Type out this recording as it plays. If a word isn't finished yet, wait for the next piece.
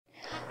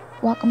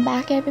Welcome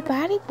back,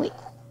 everybody.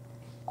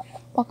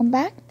 Welcome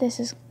back.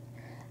 This is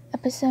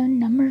episode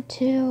number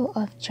 2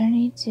 of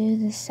Journey to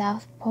the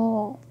South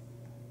Pole.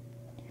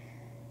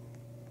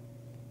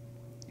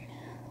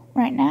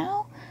 Right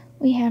now,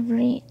 we have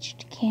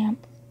reached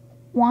Camp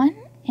 1,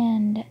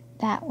 and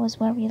that was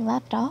where we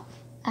left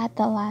off at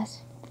the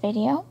last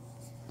video.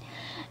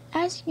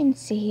 As you can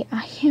see,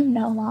 I am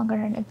no longer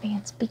an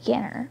advanced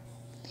beginner.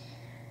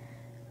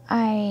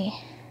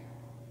 I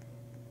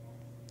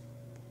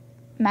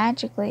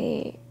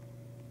magically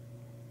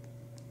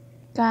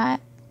got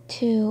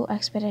 2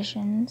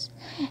 expeditions,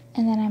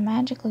 and then I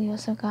magically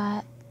also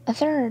got a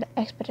 3rd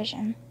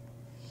expedition.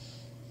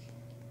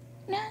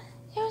 Nah,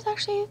 it was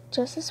actually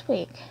just this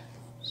week,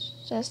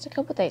 just a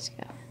couple days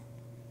ago.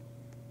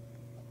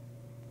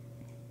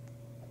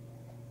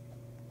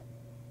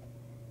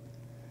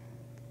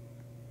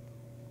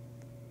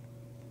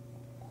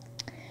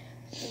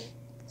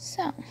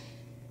 So,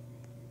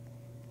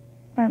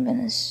 I've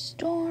been a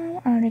storm,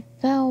 already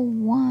fell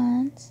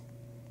once.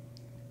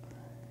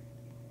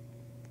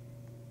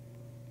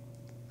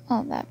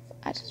 Oh, that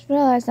I just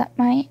realized that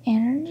my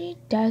energy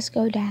does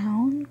go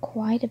down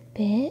quite a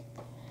bit.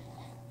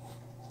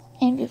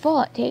 And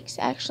before it takes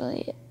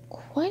actually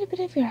quite a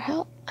bit of your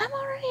health. I'm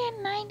already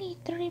at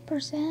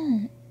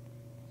 93%.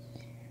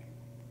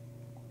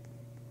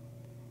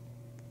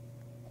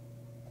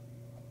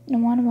 No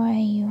wonder why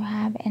you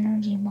have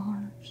energy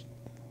bars.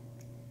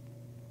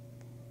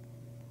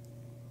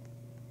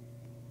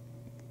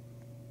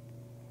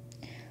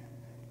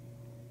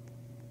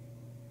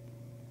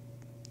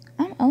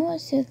 I'm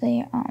almost to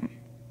the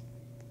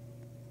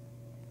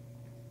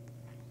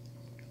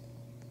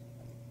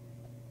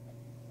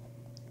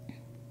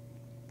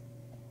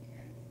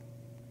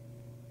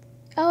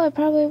oh, it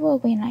probably will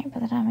be night by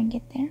the time I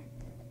get there.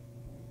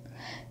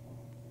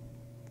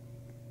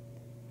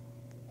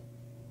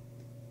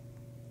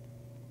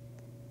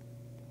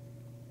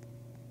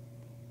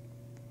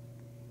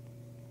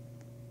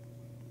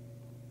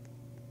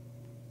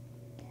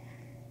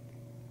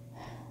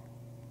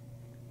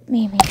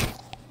 Maybe.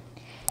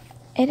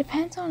 It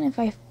depends on if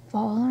I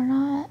fall or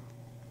not.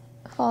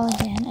 Fall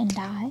again and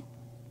die.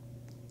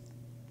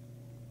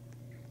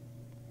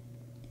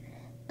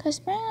 Because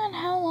depending on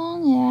how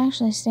long it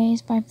actually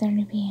stays,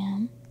 5:30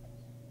 p.m.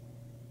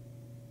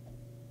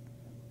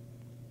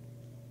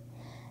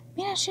 I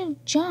mean, I should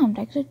have jumped.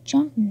 I could have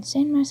jumped and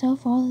saved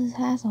myself all this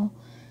hassle.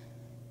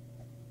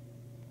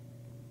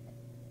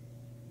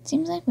 It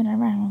seems like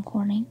whenever I'm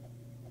recording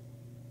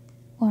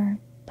or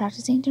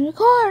practicing to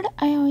record,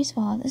 I always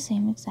fall at the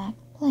same exact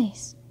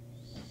place.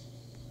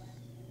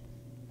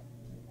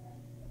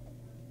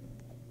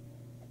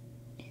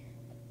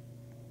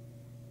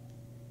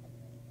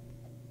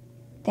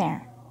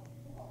 There.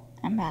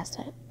 I'm past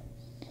it.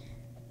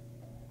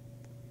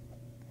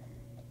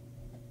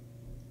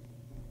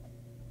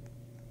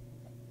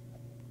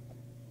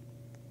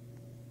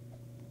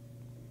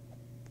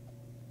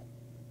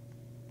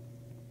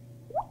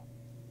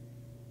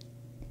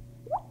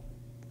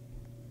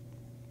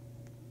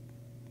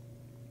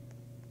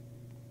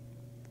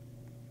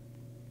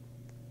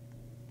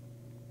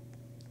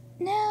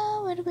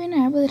 No, it would have been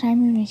night by the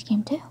time we reached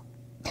Camp 2.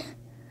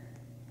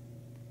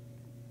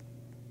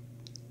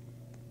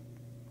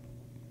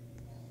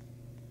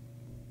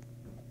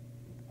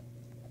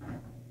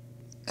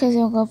 Because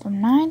it'll go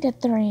from 9 to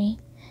 3,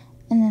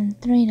 and then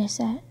 3 to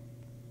set.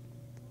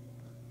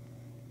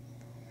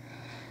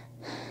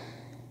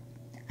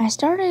 I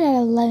started at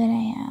 11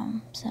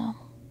 a.m., so.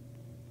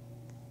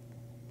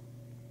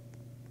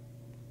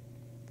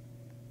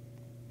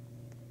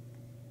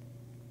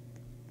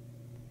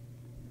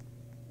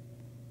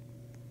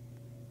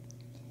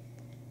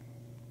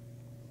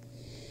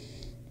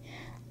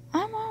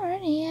 I'm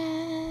already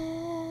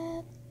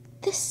at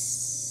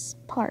this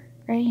part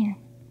right here.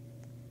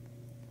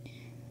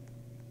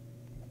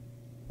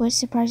 Which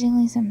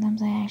surprisingly,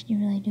 sometimes I actually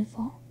really do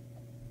fall.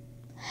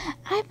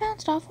 I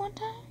bounced off one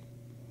time,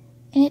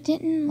 and it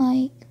didn't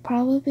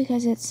probably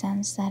because it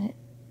sensed that it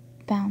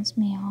bounced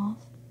me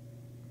off.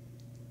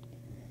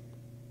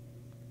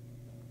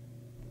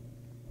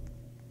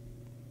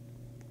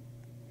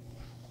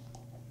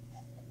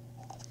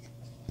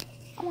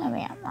 I'm gonna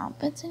be at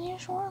Malpits in here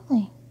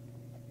shortly.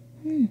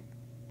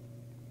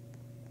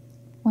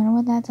 Wonder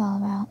what that's all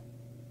about.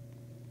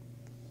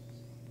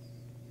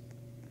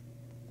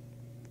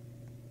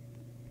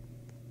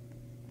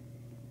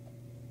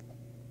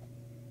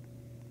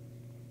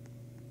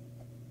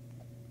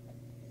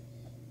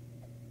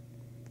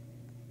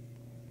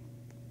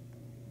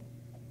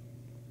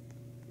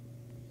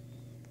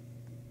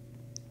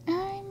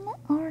 I'm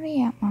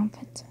already at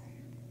Malpits.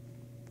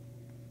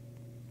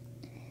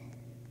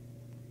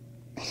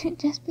 It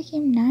just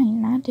became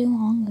 9 not too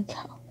long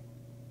ago.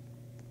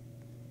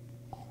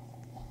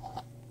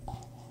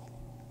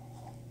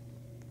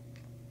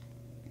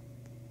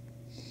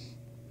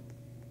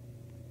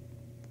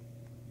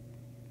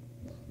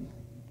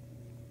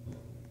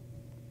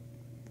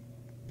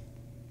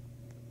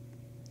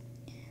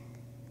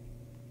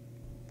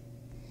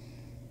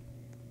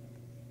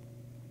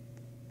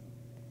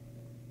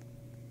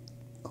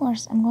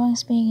 course, I'm going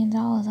Speedy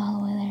Gonzales all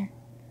the way there.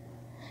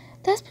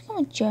 That's become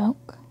a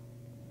joke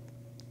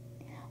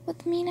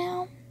with me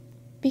now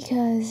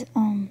because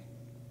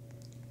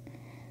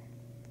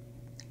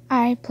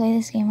I play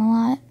this game a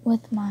lot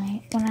with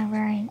whenever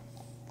I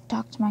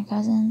talk to my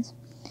cousins.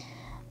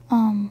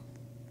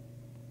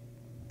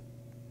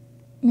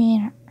 Me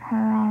and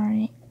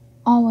her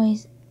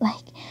always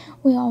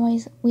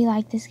we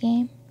like this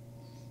game.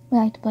 We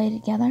like to play it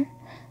together.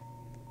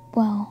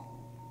 Well,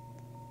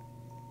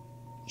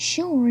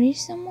 she'll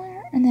reach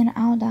somewhere and then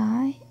I'll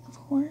die, of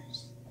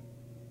course.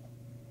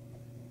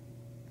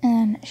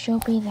 And she'll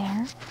be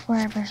there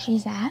wherever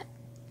she's at.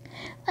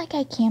 Like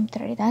at Camp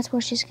 3, that's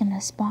where she's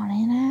gonna spawn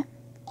in at.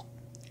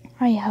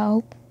 I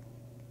hope.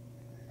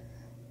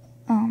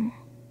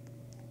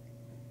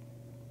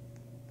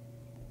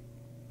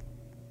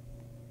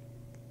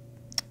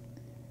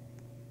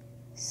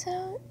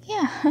 So,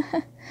 yeah.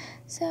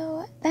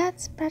 So,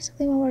 that's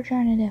practically what we're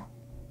trying to do.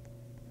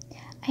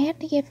 I have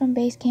to get from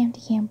base camp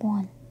to Camp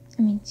 1.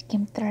 I mean, to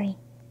Camp 3.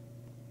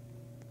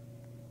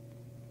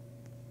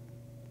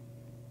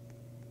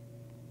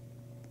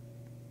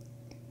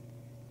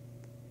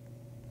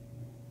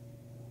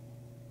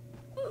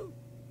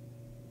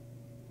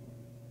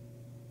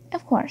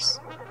 Of course,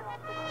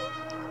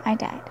 I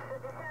died.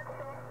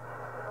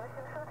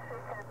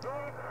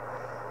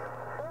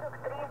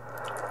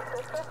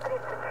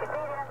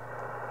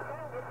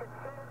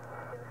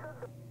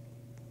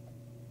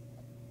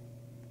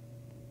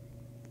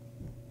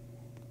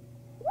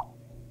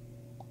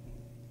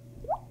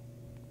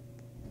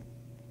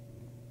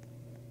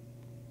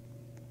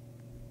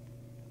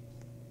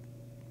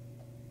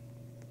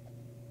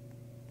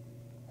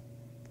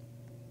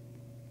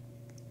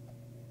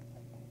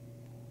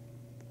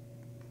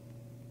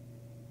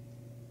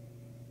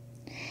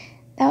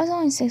 That was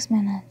only 6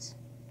 minutes.